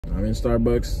I'm in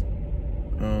Starbucks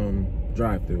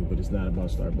drive-through, but it's not about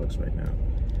Starbucks right now.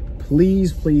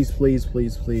 Please, please, please,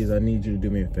 please, please, I need you to do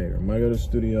me a favor. I'm gonna go to the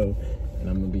studio and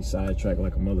I'm gonna be sidetracked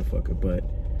like a motherfucker, but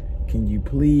can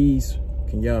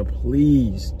y'all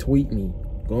please tweet me?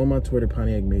 Go on my Twitter,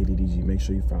 Pontiac Made DDG. Make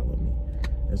sure you follow me.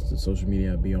 That's the social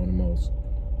media I be on the most.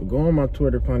 But go on my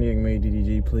Twitter, Pontiac Made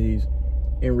DDG, please,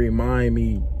 and remind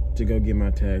me to go get my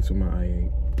tags with my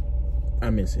i8. I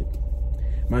miss it.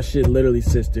 My shit literally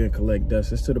sits there and collect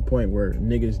dust. It's to the point where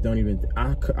niggas don't even...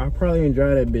 I probably ain't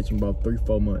drive that bitch in about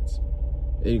 3-4 months.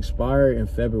 It expired in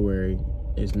February.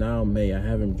 It's now May. I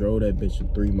haven't drove that bitch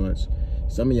in 3 months.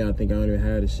 Some of y'all think I don't even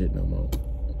have this shit no more.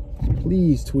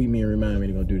 Please tweet me and remind me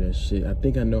to go do that shit. I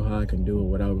think I know how I can do it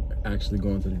without actually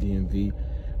going to the DMV.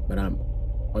 But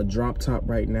a drop top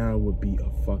right now would be a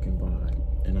fucking vibe.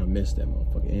 And I miss that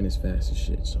motherfucker. And it's fast as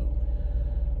shit, so...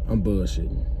 I'm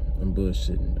bullshitting.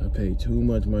 I paid too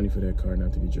much money for that car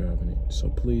not to be driving it. So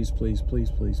please, please, please,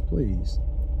 please, please,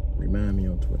 remind me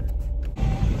on Twitter.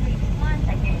 1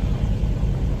 second.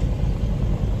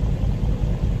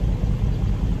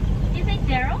 Is it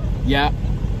Daryl? Yeah.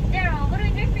 Daryl, what do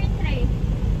we do for you today?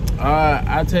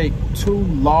 I take 2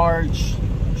 large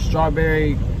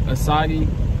strawberry acai.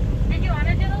 Did you want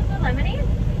to do those with lemonade?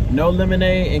 No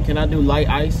lemonade, and can I do light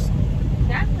ice?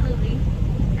 Absolutely.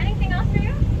 Anything else for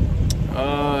you?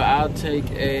 I'll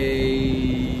take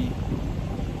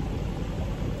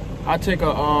a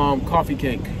coffee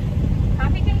cake.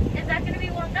 Coffee cake? Is that going to be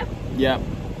warmed up? Yep.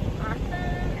 Awesome.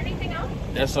 Anything else?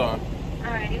 That's all.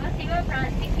 Alrighty, we'll see you up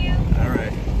front. Thank you. All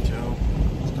right, Joe.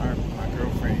 Start with my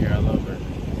girlfriend here. I love her.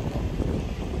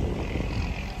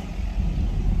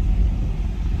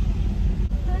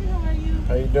 Hi, how are you?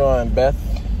 How you doing, Beth?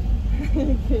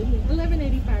 Good.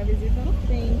 11.85 is your total.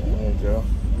 Thank you. There you go.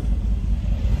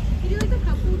 Would you like a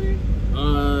cup holder?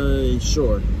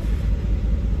 Sure.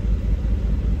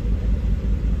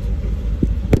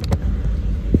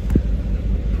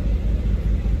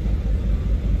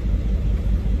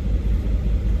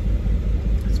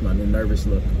 That's my new nervous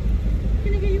look.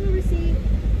 Can I get you a receipt?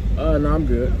 No, I'm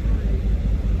good.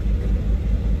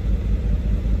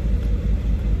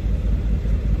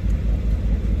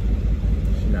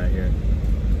 She's not here.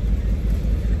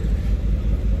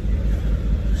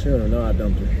 She don't know I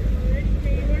dumped her.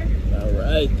 All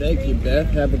right, thank you, Beth.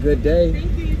 Have a good day.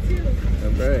 Thank you, you too.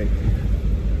 All right.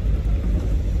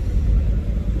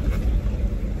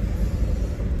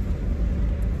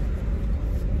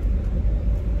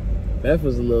 Beth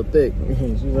was a little thick. She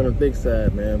was on the thick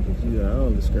side, man. But I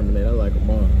don't discriminate. I like them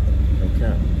all. Don't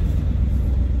count.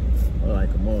 I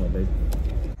like them all, baby.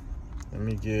 Let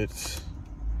me get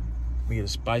a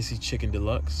spicy chicken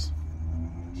deluxe.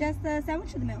 Just the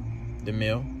sandwich or the meal? The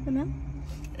meal. The meal?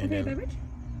 And Okay, then beverage?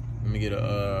 let me get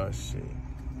a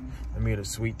Let me get a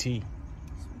sweet tea.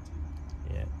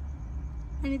 Yeah.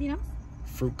 Anything else?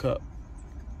 Fruit cup.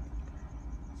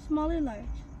 Small or large?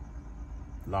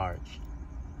 Large.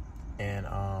 And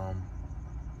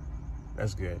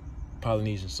that's good.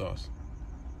 Polynesian sauce.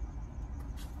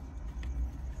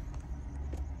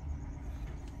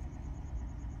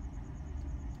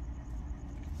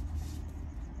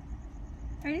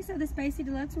 Alrighty, so the spicy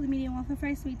deluxe with a medium waffle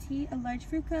fry, sweet tea, a large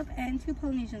fruit cup, and 2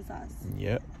 Polynesian sauce.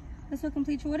 Yep. This will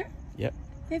complete your order. Yep.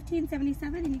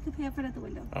 $15.77, and you can pay up front at the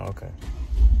window. Oh, okay.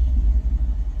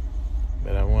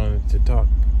 But I wanted to talk.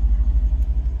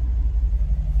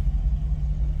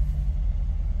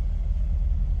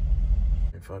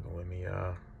 You're fucking with me,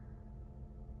 y'all.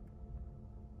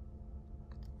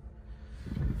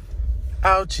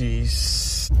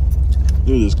 Ouchies.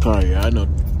 Look at this car here. I know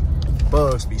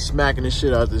bugs be smacking the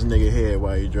shit out this nigga head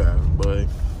while you driving, boy.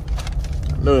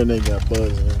 I know that nigga got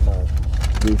bugs in his mouth.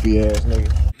 Goofy ass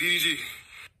nigga. DDG.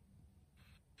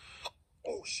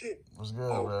 Oh shit. What's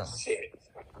good, Oh bro? shit.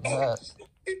 Yeah.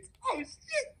 Shit. Oh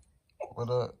shit. What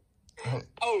up?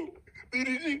 Oh,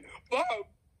 DDG. Bob.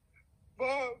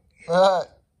 What?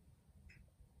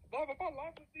 Bob, if I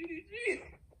lost with DDG.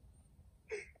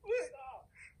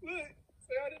 Look.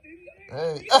 Say hi to DDG.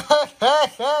 Hey.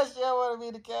 She wanted me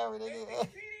to carry nigga.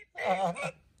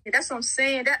 That's what I'm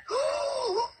saying. That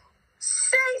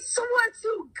say someone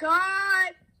to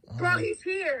God. Bro, he's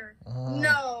here.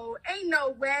 No, ain't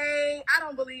no way. I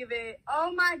don't believe it.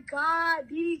 Oh my God,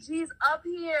 DDG's up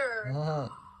here.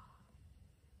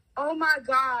 Oh my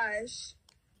gosh.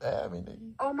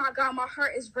 Oh my God, my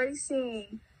heart is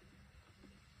racing.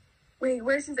 Wait,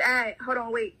 where's his at? Hold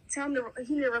on, wait. Tell him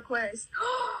he need a request.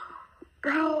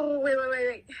 Bro, wait.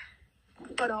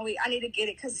 Hold on, wait. I need to get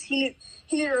it because he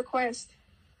need a request.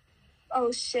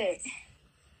 Oh shit.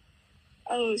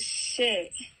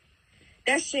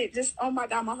 That shit just, oh my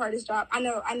God, my heart is dropped. I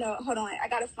know. Hold on. I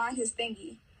gotta find his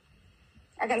thingy.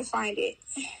 I gotta find it.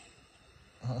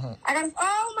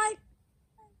 Oh my.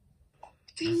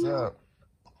 What's up?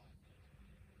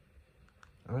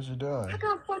 What you doing? I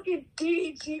got fucking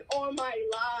DDG on my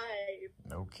live.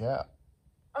 No cap.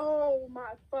 Oh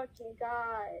my fucking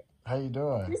God. How you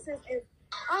doing? This is,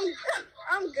 I'm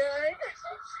good.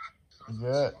 You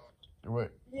good?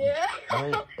 What? Yeah.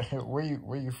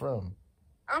 Where you from?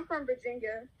 I'm from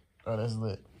Virginia. Oh, that's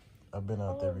lit. I've been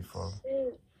out there before.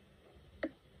 Shit.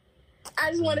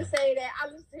 I just want to say that I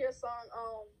listened to your song,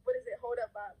 what is it, Hold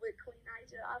Up with Queen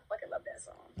Naija. I fucking love that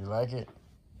song. You like it?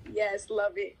 Yes,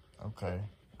 love it. Okay.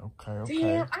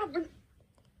 Damn, this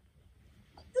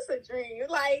is a dream.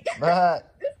 Like,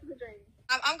 But this is a dream.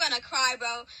 I'm gonna cry,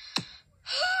 bro.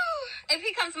 If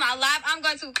he comes to my live, I'm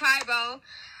going to cry, bro.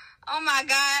 Oh my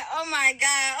God.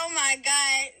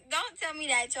 Don't tell me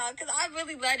that, y'all, because I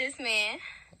really love this man.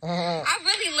 I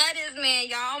really love this man,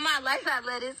 y'all. All my life I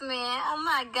love this man. Oh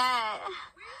my God.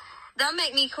 Don't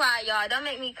make me cry, y'all. Don't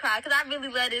make me cry, because I really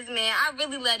love this man. I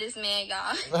really love this man,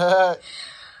 y'all.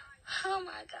 Oh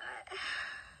my God.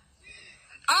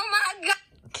 Oh my God.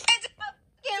 I just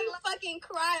fucking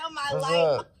cry on my what's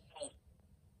life. up?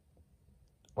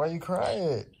 Why you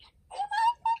crying?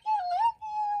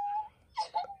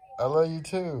 I love you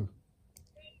too.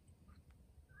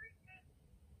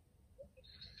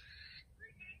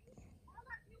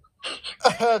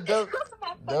 don't.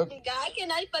 God, I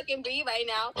cannot fucking breathe right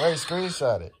now. Wait,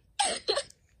 screenshot it.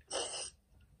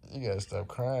 You gotta stop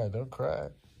crying. Don't cry.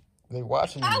 They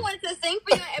watching you. I want to sing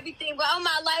for you and everything, but all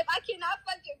my life, I cannot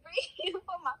fucking breathe.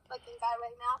 Oh my fucking God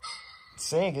right now.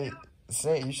 Sing it.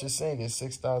 Sing. You should sing it.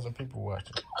 6,000 people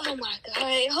watching. Oh my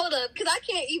God. Hold up. Because I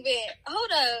can't even.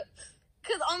 Hold up.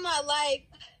 Because on my life.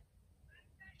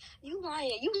 You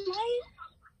lying.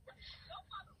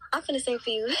 I'm finna sing for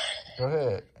you. Go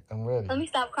ahead. I'm ready. Let me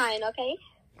stop crying, okay?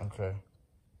 Okay.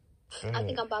 Go ahead. I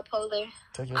think I'm bipolar.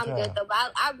 Take your I'm time. good though, but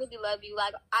I really love you.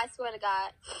 Like, I swear to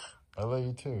God. I love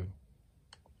you too.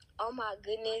 Oh my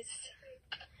goodness.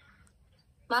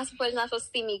 My supporters not supposed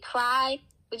to see me cry,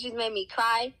 but you made me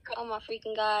cry. Oh my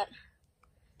freaking God.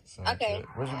 So Okay. good.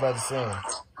 What you about to sing?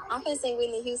 I'm finna sing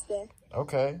Whitney Houston.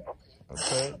 Okay.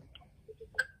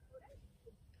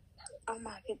 Oh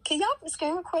my God. Can y'all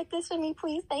screen record this for me,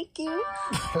 please? Thank you.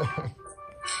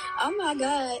 Oh my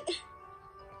God.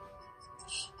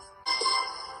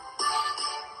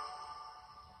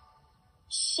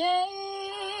 Share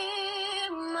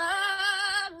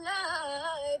my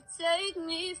life, take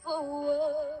me for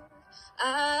what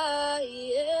I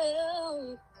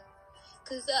am,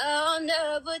 'cause I'll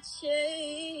never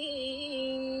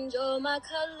change all my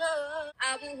color.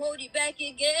 I won't hold it back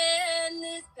again,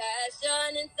 this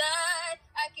passion inside.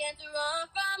 I can't run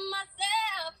from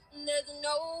myself, there's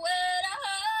nowhere to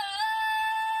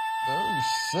hide. Oh,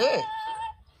 shit.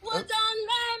 Well, don't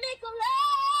let me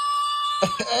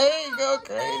collapse. Hey, go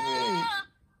crazy.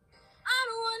 I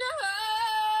don't wanna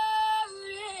hurt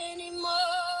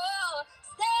anymore.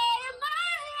 Stay in my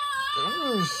life.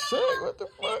 Oh, shit. What the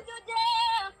fuck? Till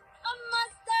death, I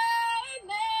must stay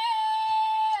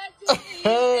married to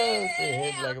Hey, you. it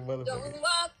hits like a motherfucker. Don't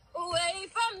walk away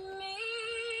from me.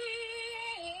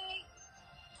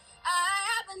 I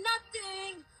have a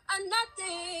nothing.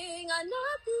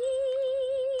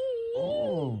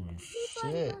 Oh,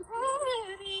 shit.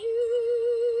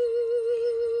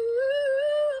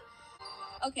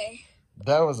 Okay.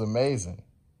 That was amazing.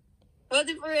 Was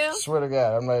it for real? Swear to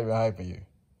God, I'm not even hyping you.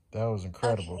 That was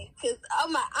incredible. Okay, 'cause,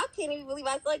 I can't even believe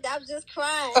I feel like that. I was just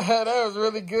crying. That was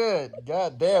really good.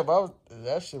 God damn,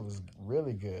 that shit was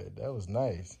really good. That was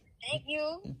nice. Thank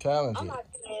you. You talented. Oh my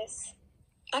goodness.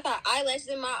 I got eyelashes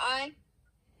in my eye.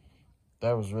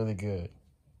 That was really good.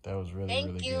 That was really, Thank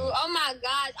really you. good. Oh my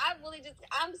gosh.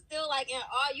 I'm still like in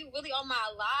awe. You really on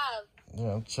my live.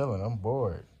 Yeah, I'm chilling. I'm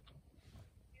bored.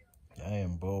 I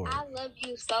am bored. I love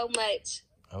you so much.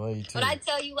 I love you too. But I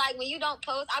tell you, like, when you don't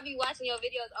post, I be watching your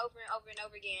videos over and over and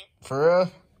over again. For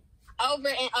real? Over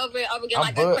and over and over again, I'm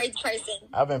like a crazy person.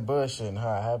 I've been bullshitting, huh?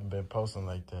 I haven't been posting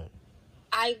like that.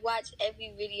 I watch every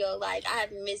video. Like, I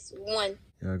haven't missed one.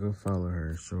 Yeah, go follow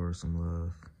her. Show her some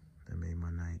love. That made my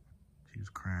night. She was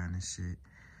crying and shit.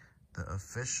 The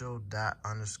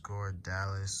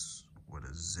official._Dallas with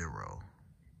a 0.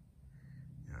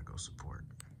 Yeah, go support.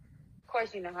 Of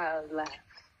course you know how I laugh.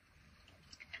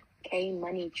 K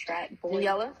Money Trap Boy.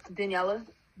 Daniela,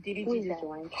 DDG just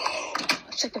joined.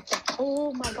 Shut the fuck.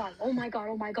 Oh my god. Oh my god.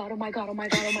 Oh my god. Oh my god. Oh my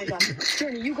god. Oh my god.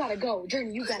 Journey, you gotta go.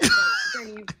 Journey, you gotta go.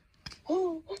 Journey, you.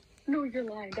 Oh no, you're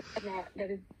lying. That's not.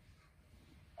 That is.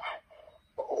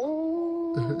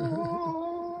 Oh.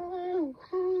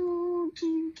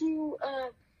 you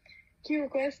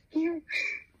request? Can you?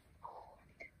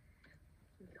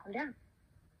 Calm down.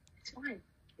 It's fine.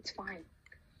 It's fine.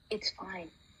 It's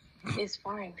fine. It's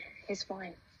fine. It's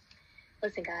fine.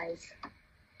 Listen, guys.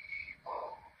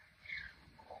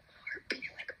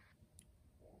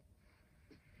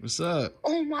 What's up?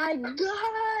 Oh my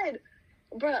God,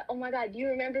 bruh. Oh my God. Do you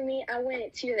remember me? I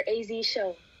went to your AZ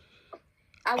show.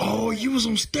 You was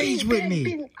on stage with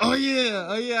me. Oh yeah.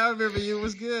 I remember you. It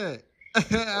was good.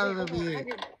 I remember you. I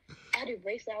had a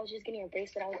bracelet. I was just getting a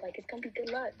bracelet. I was like, it's gonna be good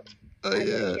luck. Oh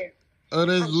yeah. Oh,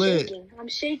 that's lit. I'm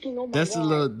shaking. Oh my God. That's the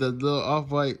little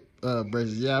off-white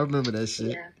bracelet. Yeah, I remember that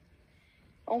shit. Yeah.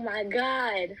 Oh my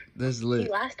God. That's lit.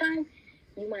 See, last time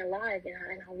you went live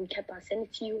and we kept on sending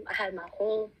it to you. I had my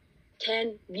whole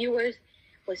 10 viewers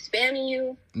was spamming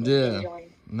you. Yeah.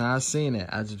 Nah, I seen it.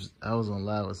 I was on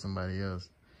live with somebody else.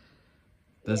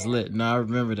 That's lit. No, I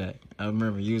remember that. I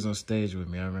remember you was on stage with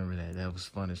me. I remember that. That was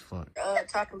fun as fuck.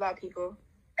 Talking about people.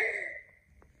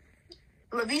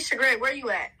 Lavisha Gray, where you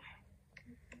at?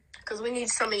 Because we need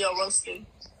some of your roasting.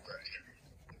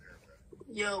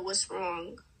 Yo, what's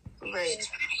wrong? Great.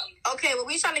 Okay, well,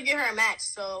 we trying to get her a match,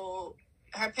 so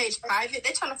her page private.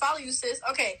 They trying to follow you, sis.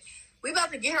 Okay, we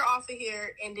about to get her off of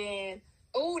here, and then...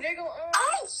 Oh, they're going...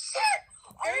 Oh, shit!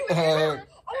 Oh, my God!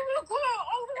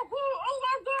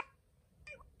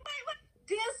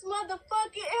 This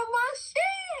motherfucker in my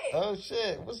shit! Oh,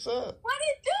 shit. What's up? What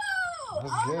it do?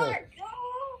 What's oh, good? My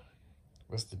God!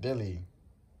 What's the Billy?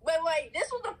 Wait.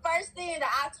 This was the first thing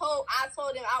that I told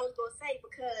him I was going to say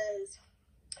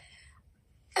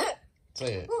because...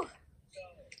 Say it.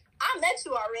 I met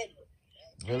you already.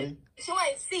 Really? You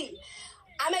ain't see.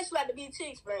 I met you at the BT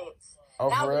Experience. Oh,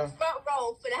 I for real? was front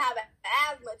row for to have an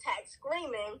asthma attack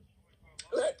screaming.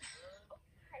 Look.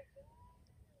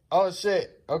 Oh,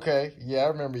 shit. Okay. Yeah, I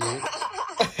remember you.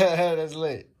 That's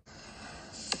lit.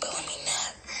 But let me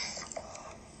nap.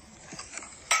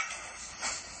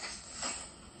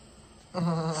 Oh,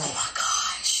 my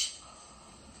gosh.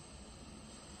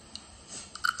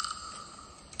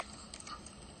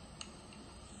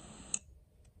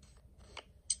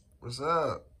 What's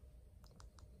up?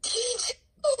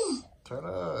 Turn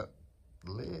up.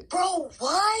 Lit. Bro,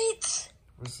 what?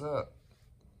 What's up?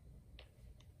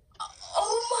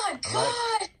 Oh my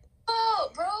God.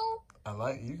 Oh, bro.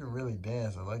 You can really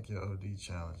dance. I like your OD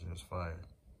challenge. It was fire.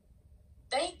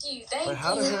 Thank you. Like,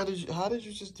 how the hell did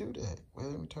you just do that? Wait,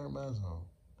 let me turn mine on.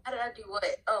 How did I do what?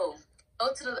 Oh,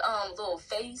 go to the little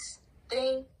face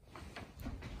thing.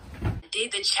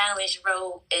 Did the challenge,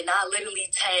 bro, and I literally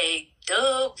tagged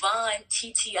Dub, Von,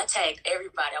 TT. I tagged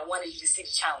everybody. I wanted you to see the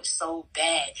challenge so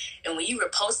bad. And when you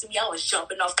reposted me, I was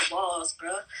jumping off the walls,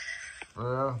 bro. For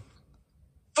real?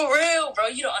 For real, bro.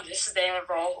 You don't understand,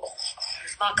 bro. Oh,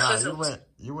 it's my cousin.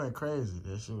 You went crazy.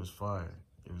 That shit was fire.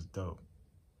 It was dope.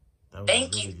 That was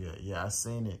really good. Yeah, I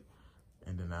seen it,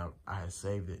 and then I had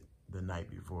saved it the night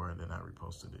before, and then I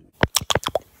reposted it.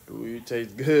 Ooh, you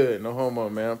taste good. No homo,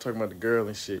 man. I'm talking about the girl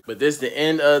and shit. But this is the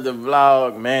end of the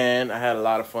vlog, man. I had a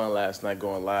lot of fun last night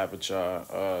going live with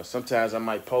y'all. Sometimes I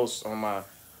might post on my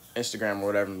Instagram or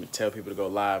whatever and tell people to go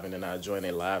live, and then I join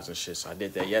their lives and shit. So I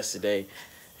did that yesterday,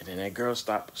 and then that girl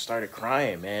started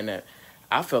crying, man.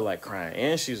 I felt like crying,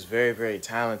 and she was very, very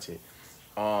talented.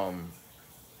 So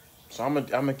I'm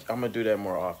gonna do that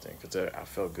more often because I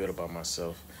felt good about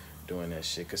myself doing that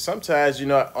shit. Because sometimes, you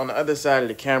know, on the other side of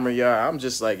the camera, y'all, I'm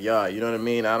just like, y'all, you know what I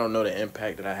mean? I don't know the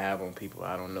impact that I have on people.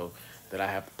 I don't know that I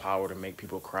have the power to make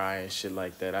people cry and shit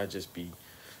like that. I just be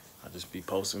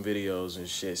posting videos and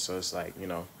shit. So it's like, you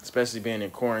know, especially being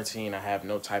in quarantine, I have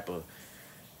no type of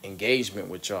engagement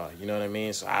with y'all. You know what I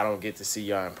mean? So I don't get to see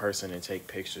y'all in person and take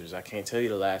pictures. I can't tell you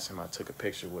the last time I took a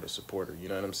picture with a supporter. You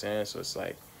know what I'm saying? So it's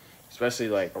like, especially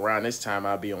like around this time,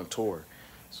 I'll be on tour.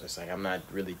 So it's like I'm not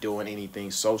really doing anything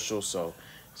social. So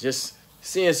just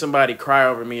seeing somebody cry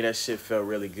over me, that shit felt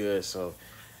really good. So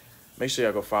make sure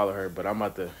y'all go follow her. But I'm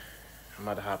about to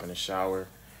hop in the shower.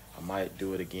 I might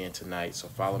do it again tonight. So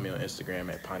follow me on Instagram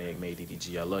at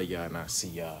PontiacMadeDDG. I love y'all, and I'll see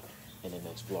y'all in the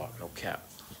next vlog. No cap.